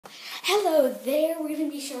Hello there, we're going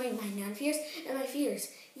to be showing my non-fears and my fears.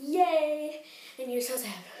 Yay! And you're supposed to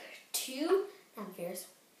have 2 non-fears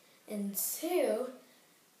and 2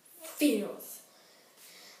 fears.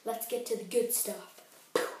 Let's get to the good stuff.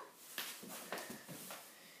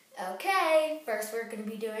 Okay, first we're going to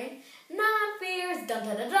be doing non-fears. Dun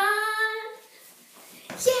dun dun dun!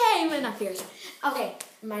 Yay, my non-fears. Okay,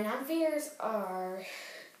 my non-fears are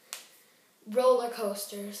roller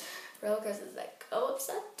coasters. Roller coasters that go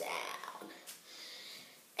upside down.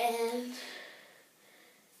 And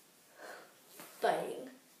fighting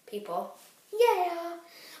people. Yeah!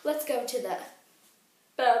 Let's go to the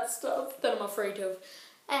bad stuff that I'm afraid of.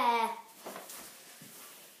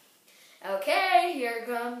 Okay, here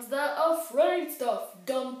comes the afraid stuff.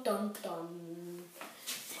 Dun dun dun.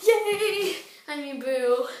 Yay! I mean,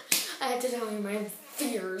 boo. I have to tell you my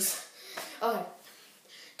fears. Okay.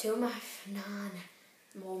 2 of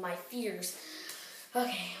my fears.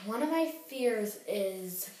 Okay, one of my fears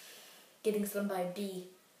is getting stung by a bee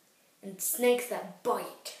and snakes that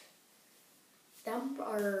bite. Them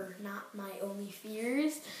are not my only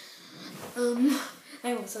fears.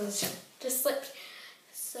 I also just slipped.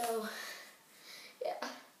 So, yeah,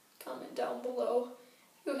 comment down below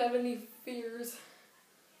if you have any fears.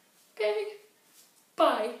 Okay,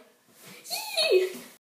 bye. Yee!